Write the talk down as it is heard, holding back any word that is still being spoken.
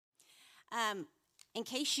In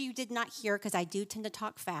case you did not hear, because I do tend to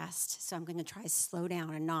talk fast, so I'm going to try to slow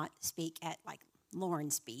down and not speak at like Lauren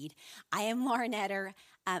speed. I am Lauren Etter.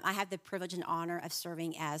 I have the privilege and honor of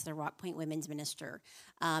serving as the Rock Point Women's Minister.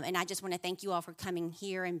 And I just want to thank you all for coming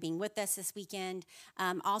here and being with us this weekend.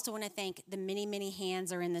 I also want to thank the many, many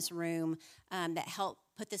hands are in this room that helped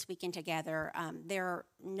put this weekend together. There are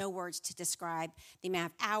no words to describe the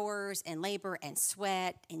amount of hours and labor and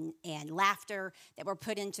sweat and laughter that were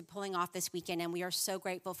put into pulling off this weekend, and we are so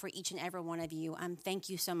grateful for each and every one of you. Thank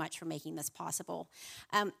you so much for making this possible.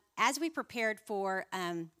 As we prepared for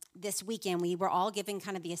this weekend, we were all given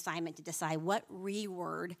kind of the assignment to decide what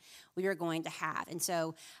reword we were going to have. And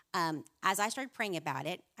so as I started praying about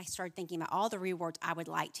it, I started thinking about all the rewords I would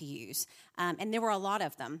like to use. And there were a lot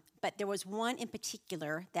of them, but there was one in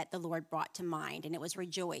particular that the Lord brought to mind, and it was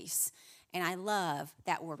rejoice. And I love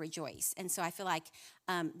that word rejoice. And so I feel like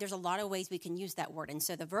there's a lot of ways we can use that word. And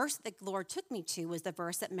so the verse that the Lord took me to was the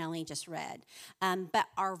verse that Melanie just read. But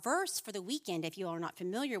our verse for the weekend, if you are not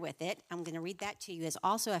familiar with it, I'm going to read that to you, is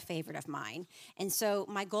also a favorite of mine. And so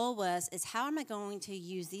my goal is how am I going to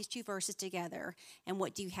use these two verses together? And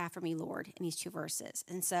what do you have for me, Lord, in these two verses?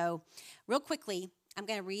 And so real quickly, I'm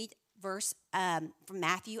going to read verse from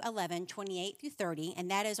Matthew 11, 28 through 30, and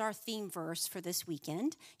that is our theme verse for this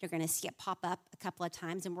weekend. You're going to see it pop up a couple of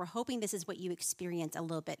times, and we're hoping this is what you experience a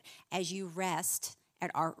little bit as you rest at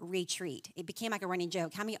our retreat. It became like a running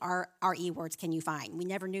joke. How many RE words can you find? We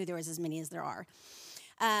never knew there was as many as there are.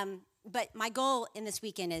 But my goal in this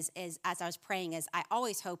weekend is as I was praying, is I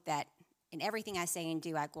always hope that in everything I say and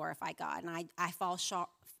do, I glorify God, and I fall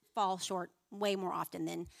short way more often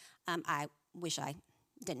than I wish I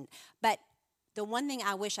didn't. But the one thing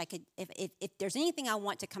I wish I could, if there's anything I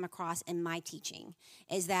want to come across in my teaching,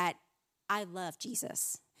 is that I love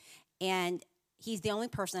Jesus. And he's the only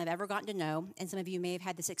person I've ever gotten to know, and some of you may have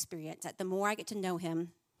had this experience, that the more I get to know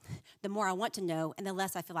him, the more I want to know, and the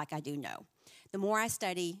less I feel like I do know. The more I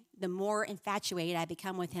study, the more infatuated I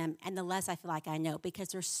become with him, and the less I feel like I know, because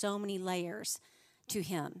there's so many layers to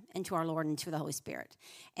him and to our Lord and to the Holy Spirit.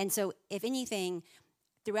 And so, if anything,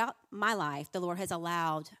 throughout my life, the Lord has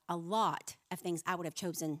allowed a lot of things I would have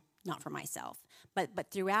chosen not for myself.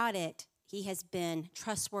 But throughout it, he has been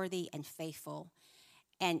trustworthy and faithful,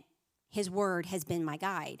 and his word has been my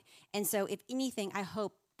guide. And so if anything, I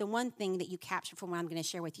hope the one thing that you captured from what I'm going to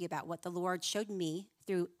share with you about what the Lord showed me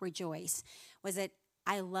through Rejoice was that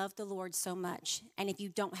I love the Lord so much. And if you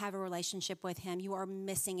don't have a relationship with him, you are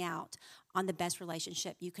missing out on the best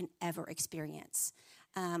relationship you can ever experience.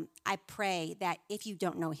 I pray that if you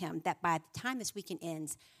don't know him, that by the time this weekend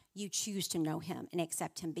ends, you choose to know him and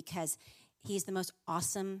accept him, because he's the most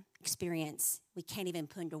awesome experience. We can't even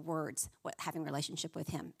put into words what having a relationship with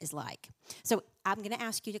him is like. So I'm going to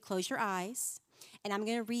ask you to close your eyes, and I'm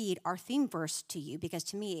going to read our theme verse to you, because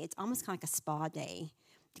to me, it's almost kind of like a spa day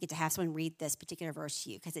to get to have someone read this particular verse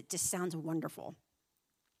to you, because it just sounds wonderful.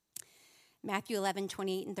 Matthew 11,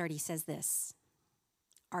 28 and 30 says this: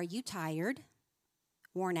 "Are you tired,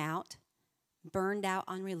 worn out, burned out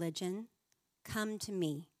on religion? Come to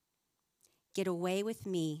me. Get away with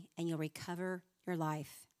me, and you'll recover your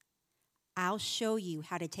life. I'll show you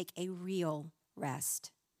how to take a real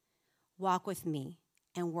rest. Walk with me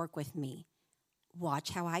and work with me. Watch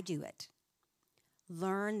how I do it.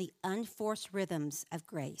 Learn the unforced rhythms of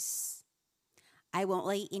grace. I won't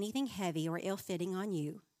lay anything heavy or ill-fitting on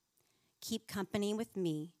you. Keep company with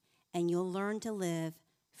me, and you'll learn to live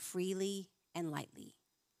freely and lightly."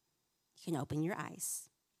 You can open your eyes.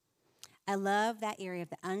 I love that area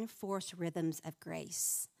of the unforced rhythms of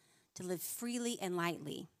grace, to live freely and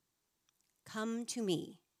lightly. Come to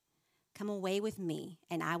me. Come away with me,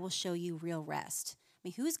 and I will show you real rest. I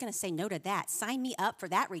mean, who's going to say no to that? Sign me up for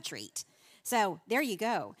that retreat. So there you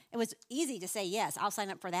go. It was easy to say, yes, I'll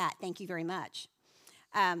sign up for that. Thank you very much.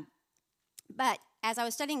 But as I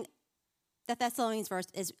was studying the Thessalonians verse,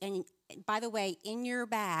 and by the way, in your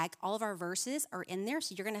bag, all of our verses are in there,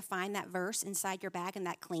 so you're going to find that verse inside your bag and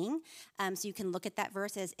that cling, so you can look at that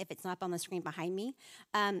verse as if it's not up on the screen behind me.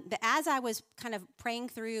 But as I was kind of praying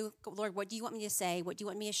through, Lord, what do you want me to say? What do you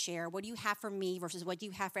want me to share? What do you have for me versus what do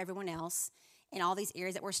you have for everyone else in all these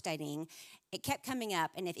areas that we're studying? It kept coming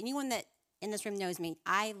up, and if anyone that in this room knows me,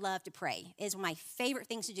 I love to pray. It is one of my favorite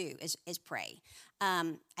things to do is pray.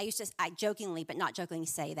 I jokingly, but not jokingly,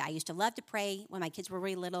 say that I used to love to pray when my kids were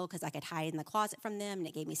really little, because I could hide in the closet from them, and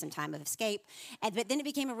it gave me some time of escape. But then it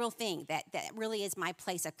became a real thing that really is my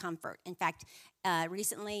place of comfort. In fact,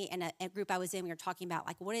 recently in a group I was in, we were talking about,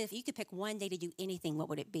 like, what if you could pick one day to do anything, what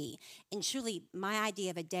would it be? And truly, my idea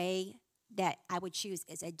of a day that I would choose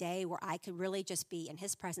is a day where I could really just be in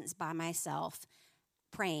his presence by myself,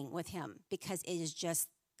 praying with him because it is just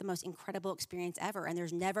the most incredible experience ever. And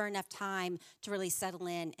there's never enough time to really settle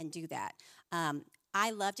in and do that.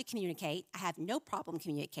 I love to communicate. I have no problem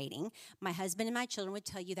communicating. My husband and my children would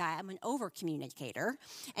tell you that I'm an over communicator.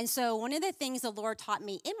 And so one of the things the Lord taught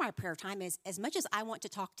me in my prayer time is as much as I want to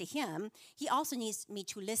talk to him, he also needs me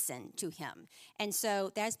to listen to him. And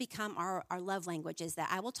so that has become our love language, is that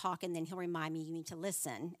I will talk and then he'll remind me you need to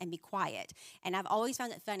listen and be quiet. And I've always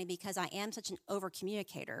found it funny because I am such an over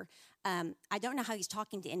communicator. I don't know how he's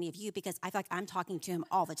talking to any of you because I feel like I'm talking to him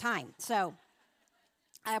all the time. So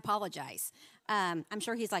I apologize. I'm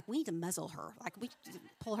sure he's like, we need to muzzle her. Like, we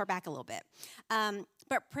pull her back a little bit.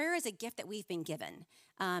 But prayer is a gift that we've been given.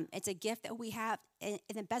 It's a gift that we have. And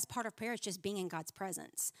the best part of prayer is just being in God's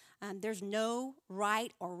presence. There's no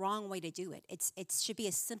right or wrong way to do it. It should be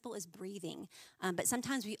as simple as breathing. But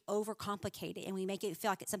sometimes we overcomplicate it and we make it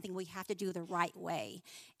feel like it's something we have to do the right way.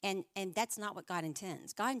 And that's not what God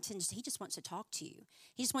intends. God intends, he just wants to talk to you.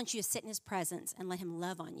 He just wants you to sit in his presence and let him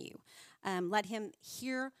love on you. Let him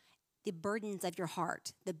hear the burdens of your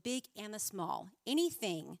heart, the big and the small.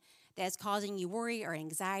 Anything that is causing you worry or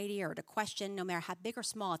anxiety or to question, no matter how big or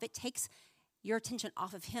small, if it takes your attention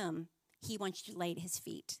off of him, he wants you to lay at his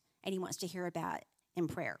feet, and he wants to hear about it in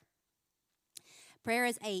prayer. Prayer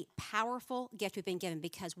is a powerful gift we've been given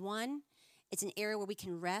because, one, it's an area where we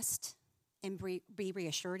can rest and be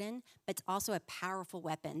reassured in, but it's also a powerful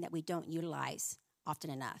weapon that we don't utilize often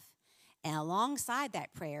enough. And alongside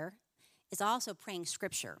that prayer is also praying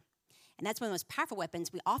scripture. And that's one of the most powerful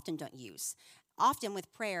weapons we often don't use. Often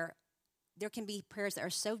with prayer, there can be prayers that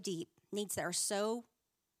are so deep, needs that are so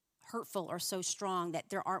hurtful or so strong that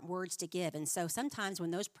there aren't words to give. And so sometimes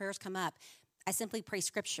when those prayers come up, I simply pray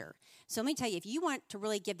scripture. So let me tell you, if you want to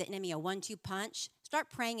really give the enemy a 1-2 punch,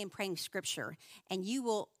 start praying and praying scripture. And you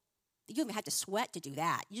don't even have to sweat to do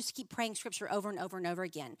that. You just keep praying scripture over and over and over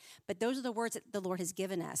again. But those are the words that the Lord has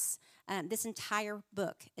given us. This entire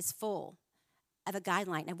book is full of a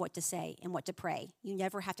guideline of what to say and what to pray. You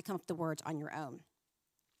never have to come up with the words on your own.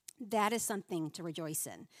 That is something to rejoice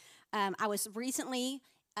in. I was recently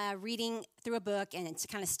reading through a book and it's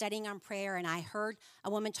kind of studying on prayer, and I heard a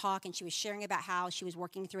woman talk, and she was sharing about how she was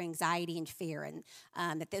working through anxiety and fear, and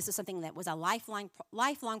that this is something that was a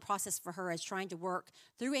lifelong process for her, as trying to work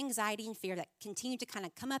through anxiety and fear that continued to kind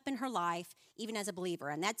of come up in her life, even as a believer.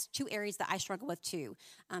 And that's two areas that I struggle with too.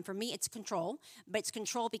 For me, it's control, but it's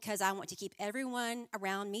control because I want to keep everyone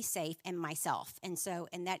around me safe and myself. And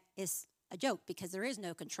that is a joke because there is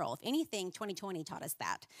no control. If anything, 2020 taught us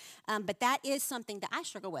that. But that is something that I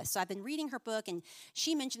struggle with. So I've been reading her book, and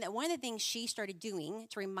she mentioned that one of the things she started doing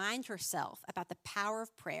to remind herself about the power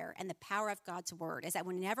of prayer and the power of God's word is that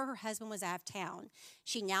whenever her husband was out of town,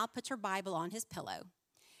 she now puts her Bible on his pillow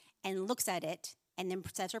and looks at it and then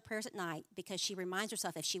says her prayers at night, because she reminds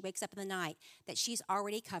herself if she wakes up in the night that she's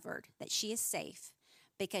already covered, that she is safe,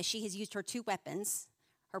 because she has used her two weapons,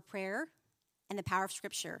 her prayer and the power of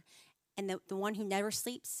Scripture. And the one who never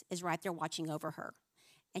sleeps is right there watching over her.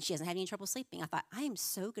 And she doesn't have any trouble sleeping. I thought, I am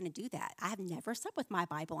so going to do that. I have never slept with my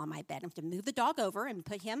Bible on my bed. I have to move the dog over and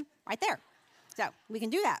put him right there. So we can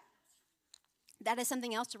do that. That is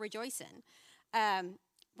something else to rejoice in.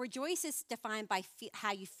 Rejoice is defined by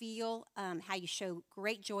how you feel, how you show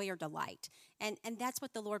great joy or delight. And that's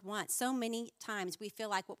what the Lord wants. So many times we feel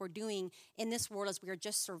like what we're doing in this world is we are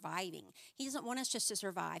just surviving. He doesn't want us just to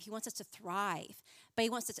survive. He wants us to thrive. But he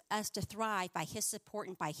wants us to thrive by his support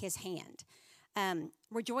and by his hand.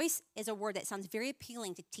 Rejoice is a word that sounds very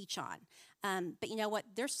appealing to teach on. But you know what?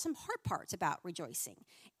 There's some hard parts about rejoicing.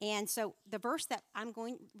 And so the verse that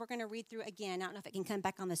we're going to read through again, I don't know if it can come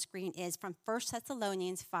back on the screen, is from 1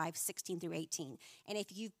 Thessalonians 5:16 through 18. And if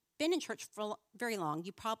you've been in church for very long,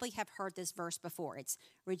 you probably have heard this verse before. It's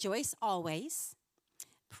rejoice always,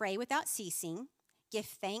 pray without ceasing, give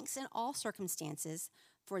thanks in all circumstances,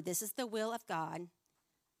 for this is the will of God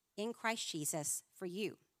in Christ Jesus for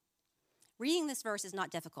you. Reading this verse is not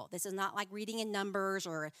difficult. This is not like reading in Numbers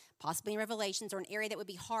or possibly in Revelations, or an area that would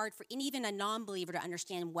be hard for even a non-believer to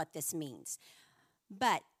understand what this means.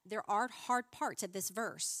 But there are hard parts of this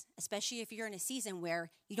verse, especially if you're in a season where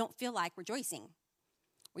you don't feel like rejoicing,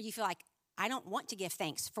 where you feel like, I don't want to give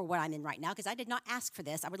thanks for what I'm in right now because I did not ask for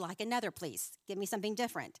this. I would like another, please. Give me something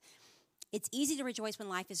different. It's easy to rejoice when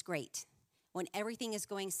life is great. When everything is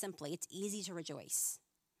going simply, it's easy to rejoice.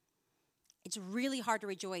 It's really hard to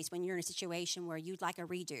rejoice when you're in a situation where you'd like a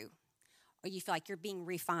redo, or you feel like you're being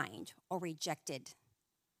refined or rejected.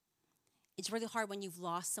 It's really hard when you've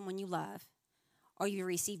lost someone you love, or you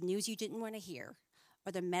received news you didn't want to hear,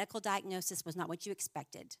 or the medical diagnosis was not what you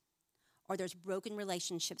expected, or there's broken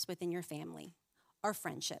relationships within your family, or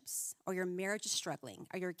friendships, or your marriage is struggling,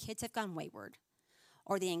 or your kids have gone wayward,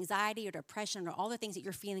 or the anxiety or depression or all the things that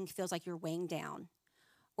you're feeling feels like you're weighing down,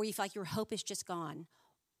 or you feel like your hope is just gone,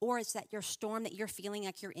 or it's that your storm that you're feeling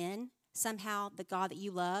like you're in, somehow the God that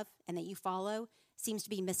you love and that you follow seems to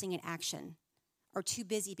be missing in action or too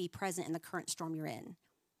busy to be present in the current storm you're in.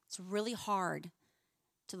 It's really hard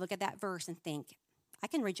to look at that verse and think, I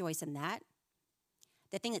can rejoice in that.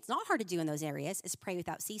 The thing that's not hard to do in those areas is pray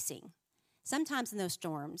without ceasing. Sometimes in those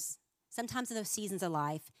storms, sometimes in those seasons of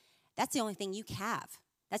life, that's the only thing you have.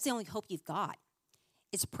 That's the only hope you've got,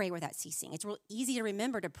 is pray without ceasing. It's real easy to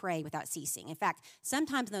remember to pray without ceasing. In fact,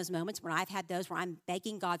 sometimes in those moments when I've had those where I'm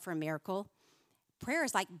begging God for a miracle, prayer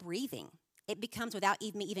is like breathing. It becomes without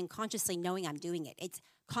me even consciously knowing I'm doing it. It's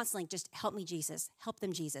constantly just, help me, Jesus. Help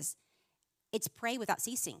them, Jesus. It's pray without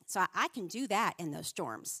ceasing. So I can do that in those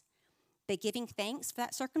storms. But giving thanks for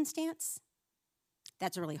that circumstance,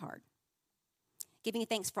 that's really hard. Giving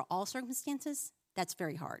thanks for all circumstances, that's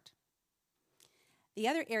very hard. The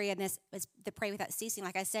other area in this is the pray without ceasing.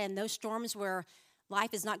 Like I said, in those storms where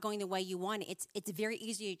life is not going the way you want, it's very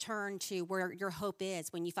easy to turn to where your hope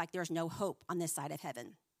is when you feel like there's no hope on this side of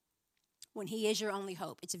heaven. When he is your only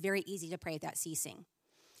hope, it's very easy to pray without ceasing.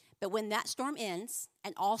 But when that storm ends,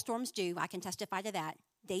 and all storms do, I can testify to that,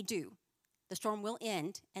 they do. The storm will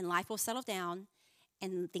end, and life will settle down,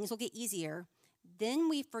 and things will get easier. Then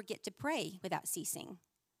we forget to pray without ceasing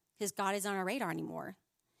because God isn't on our radar anymore.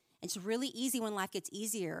 It's really easy when life gets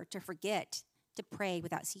easier to forget to pray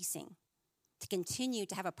without ceasing, to continue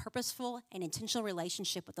to have a purposeful and intentional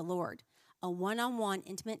relationship with the Lord, a one-on-one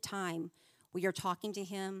intimate time where you're talking to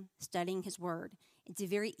him, studying his word. It's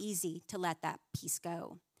very easy to let that piece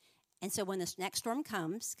go. And so when this next storm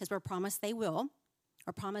comes, because we're promised they will,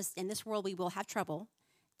 or promised in this world we will have trouble,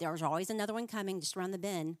 there's always another one coming just around the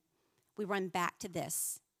bend, we run back to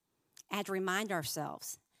this and to remind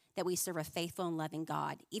ourselves that we serve a faithful and loving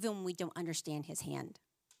God, even when we don't understand his hand.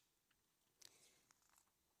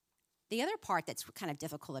 The other part that's kind of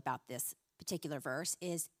difficult about this particular verse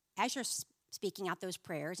is as you're speaking out those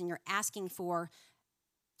prayers and you're asking for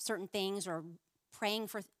certain things or praying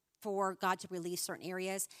for God to release certain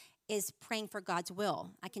areas, is praying for God's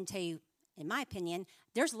will. I can tell you, in my opinion,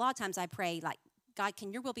 there's a lot of times I pray like, God,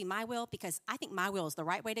 can your will be my will? Because I think my will is the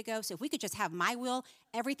right way to go. So if we could just have my will,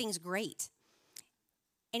 everything's great.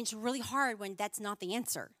 And it's really hard when that's not the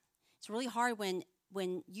answer. It's really hard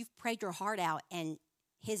when you've prayed your heart out and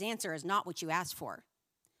his answer is not what you asked for.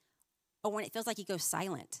 Or when it feels like he goes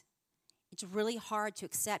silent. It's really hard to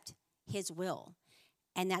accept his will.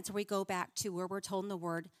 And that's where we go back to where we're told in the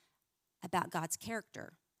word about God's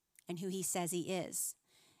character and who he says he is.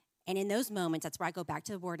 And in those moments, that's where I go back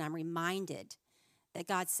to the word and I'm reminded that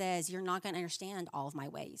God says, you're not going to understand all of my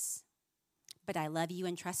ways, but I love you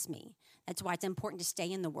and trust me. That's why it's important to stay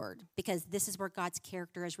in the word, because this is where God's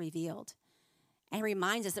character is revealed. And it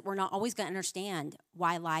reminds us that we're not always going to understand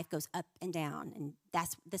why life goes up and down, and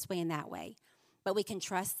that's this way and that way. But we can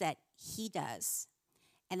trust that he does,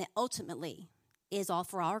 and that ultimately is all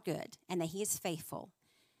for our good, and that he is faithful,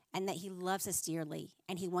 and that he loves us dearly,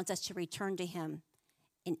 and he wants us to return to him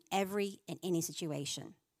in every and any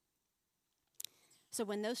situation. So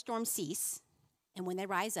when those storms cease and when they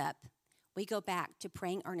rise up, we go back to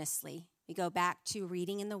praying earnestly. We go back to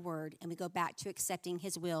reading in the word, and we go back to accepting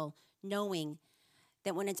his will, knowing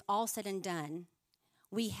that when it's all said and done,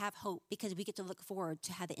 we have hope because we get to look forward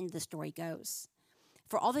to how the end of the story goes.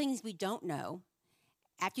 For all the things we don't know,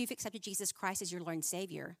 after you've accepted Jesus Christ as your Lord and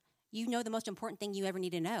Savior, you know the most important thing you ever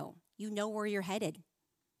need to know. You know where you're headed.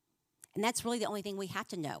 And that's really the only thing we have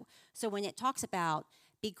to know. So when it talks about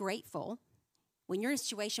be grateful, when you're in a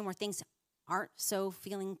situation where things aren't so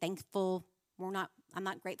feeling thankful, I'm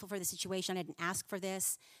not grateful for the situation, I didn't ask for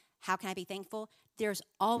this, how can I be thankful? There's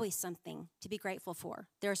always something to be grateful for.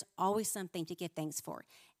 There's always something to give thanks for.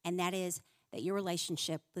 And that is that your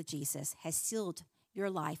relationship with Jesus has sealed your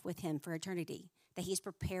life with him for eternity, that he's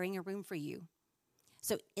preparing a room for you.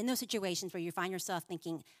 So in those situations where you find yourself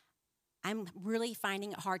thinking, I'm really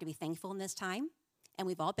finding it hard to be thankful in this time, and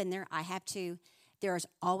we've all been there, I have too, there is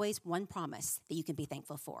always one promise that you can be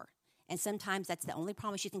thankful for. And sometimes that's the only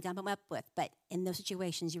promise you can come up with. But in those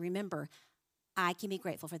situations, you remember, I can be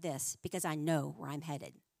grateful for this because I know where I'm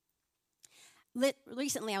headed.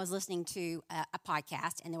 Recently, I was listening to a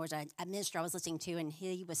podcast, and there was a minister I was listening to, and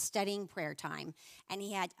he was studying prayer time, and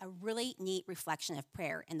he had a really neat reflection of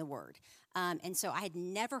prayer in the Word. And so I had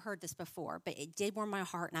never heard this before, but it did warm my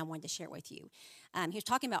heart, and I wanted to share it with you. He was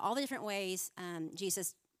talking about all the different ways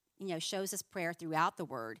Jesus, shows us prayer throughout the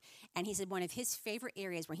Word. And he said one of his favorite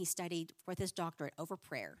areas when he studied for his doctorate over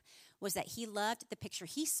prayer was that he loved the picture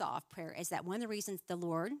he saw of prayer is that one of the reasons the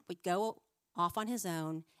Lord would go off on his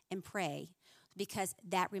own and pray because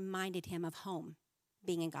that reminded him of home,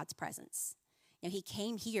 being in God's presence. He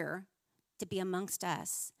came here to be amongst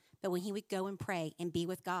us, but when he would go and pray and be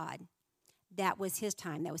with God, that was his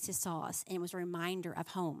time, that was his solace, and it was a reminder of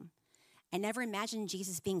home. I never imagined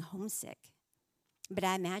Jesus being homesick, but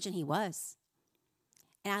I imagine he was.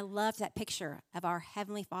 And I loved that picture of our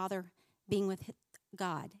Heavenly Father being with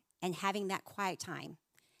God and having that quiet time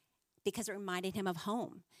because it reminded him of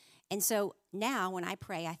home. And so now when I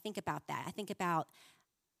pray, I think about that. I think about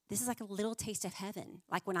this is like a little taste of heaven.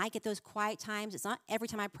 Like when I get those quiet times, it's not every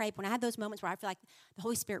time I pray, but when I have those moments where I feel like the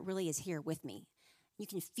Holy Spirit really is here with me, you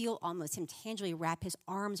can feel almost him tangibly wrap his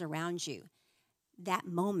arms around you. That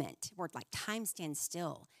moment where like time stands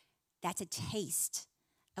still, that's a taste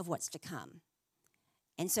of what's to come.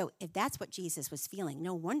 And so if that's what Jesus was feeling,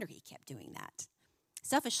 no wonder he kept doing that.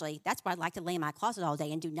 Selfishly, that's why I'd like to lay in my closet all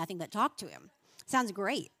day and do nothing but talk to him. Sounds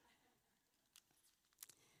great.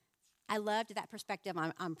 I loved that perspective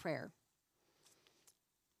on prayer.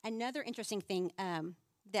 Another interesting thing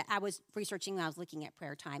that I was researching when I was looking at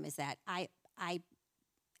prayer time is that I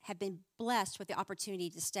have been blessed with the opportunity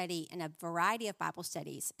to study in a variety of Bible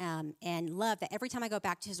studies and love that every time I go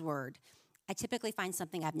back to his word, I typically find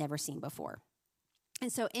something I've never seen before.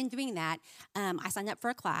 And so in doing that, I signed up for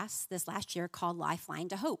a class this last year called Lifeline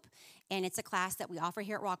to Hope. And it's a class that we offer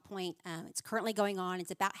here at Rock Point. It's currently going on.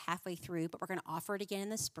 It's about halfway through, but we're going to offer it again in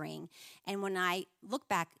the spring. And when I look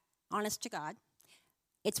back, honest to God,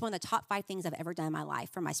 it's one of the top 5 things I've ever done in my life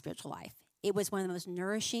for my spiritual life. It was one of the most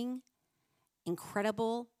nourishing,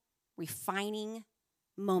 incredible, refining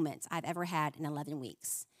moments I've ever had in 11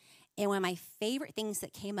 weeks. And one of my favorite things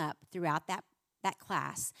that came up throughout that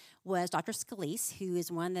class was Dr. Scalise, who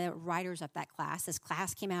is one of the writers of that class. This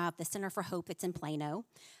class came out of the Center for Hope that's in Plano.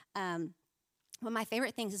 One of my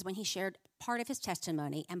favorite things is when he shared part of his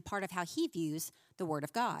testimony and part of how he views the Word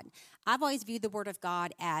of God. I've always viewed the Word of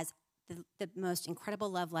God as the most incredible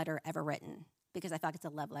love letter ever written because I feel like it's a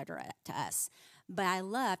love letter to us. But I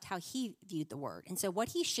loved how he viewed the Word. And so what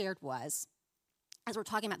he shared was, as we're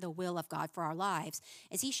talking about the will of God for our lives,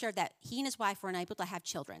 is he shared that he and his wife were unable to have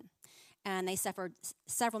children. And they suffered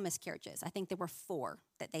several miscarriages. I think there were 4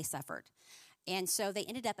 that they suffered. And so they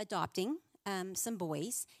ended up adopting some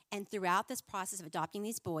boys. And throughout this process of adopting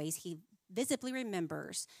these boys, he visibly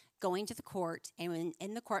remembers going to the court. And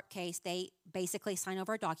in the court case, they basically sign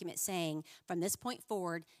over a document saying, from this point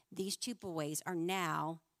forward, these 2 boys are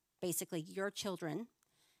now basically your children.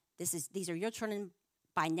 These are your children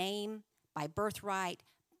by name, by birthright,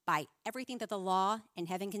 by everything that the law and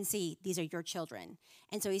heaven can see. These are your children.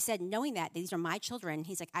 And so he said, knowing that these are my children,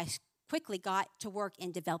 he's like, I quickly got to work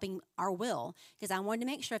in developing our will because I wanted to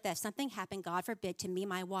make sure if something happened, God forbid, to me,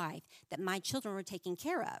 my wife, that my children were taken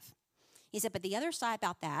care of. He said, but the other side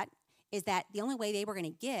about that is that the only way they were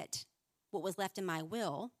going to get what was left in my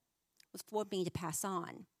will was for me to pass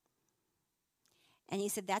on. And he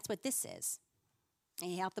said, that's what this is. And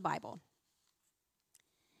he held up the Bible.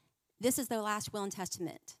 This is the last will and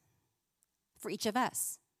testament for each of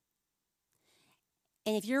us.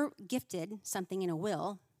 And if you're gifted something in a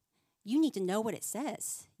will, you need to know what it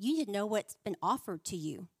says. You need to know what's been offered to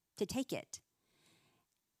you to take it.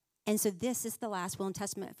 And so this is the last will and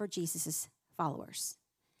testament for Jesus' followers.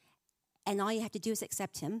 And all you have to do is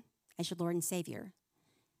accept him as your Lord and Savior.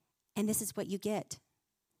 And this is what you get.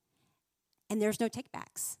 And there's no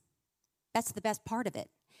takebacks. That's the best part of it.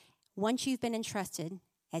 Once you've been entrusted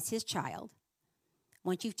as his child,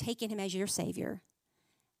 once you've taken him as your Savior,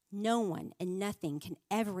 no one and nothing can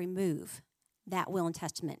ever remove that will and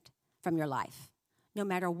testament from your life. No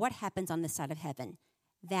matter what happens on this side of heaven,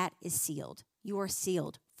 that is sealed. You are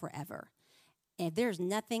sealed forever. And if there's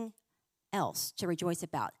nothing else to rejoice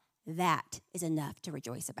about, that is enough to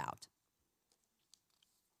rejoice about.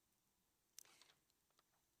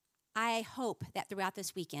 I hope that throughout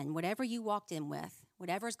this weekend, whatever you walked in with,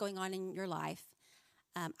 whatever is going on in your life,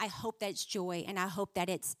 I hope that it's joy and I hope that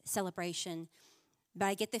it's celebration. But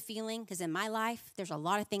I get the feeling, because in my life, there's a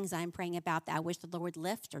lot of things I'm praying about that I wish the Lord would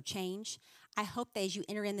lift or change. I hope that as you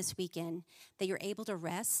enter in this weekend, that you're able to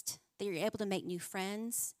rest, that you're able to make new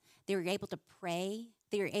friends, that you're able to pray,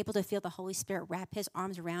 that you're able to feel the Holy Spirit wrap his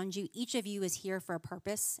arms around you. Each of you is here for a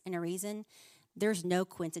purpose and a reason. There's no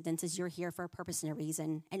coincidences. You're here for a purpose and a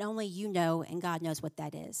reason, and only you know and God knows what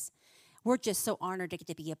that is. We're just so honored to get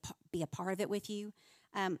to be a part of it with you.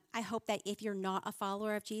 I hope that if you're not a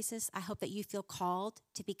follower of Jesus, I hope that you feel called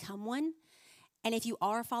to become one. And if you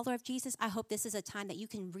are a follower of Jesus, I hope this is a time that you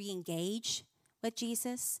can re-engage with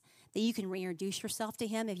Jesus, that you can reintroduce yourself to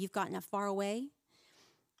him if you've gotten far away.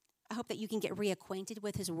 I hope that you can get reacquainted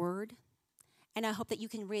with his word. And I hope that you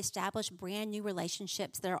can reestablish brand new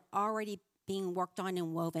relationships that are already being worked on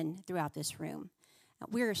and woven throughout this room.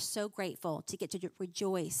 We are so grateful to get to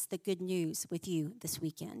rejoice the good news with you this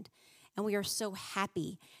weekend. And we are so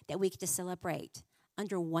happy that we get to celebrate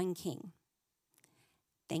under one King.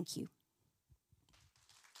 Thank you.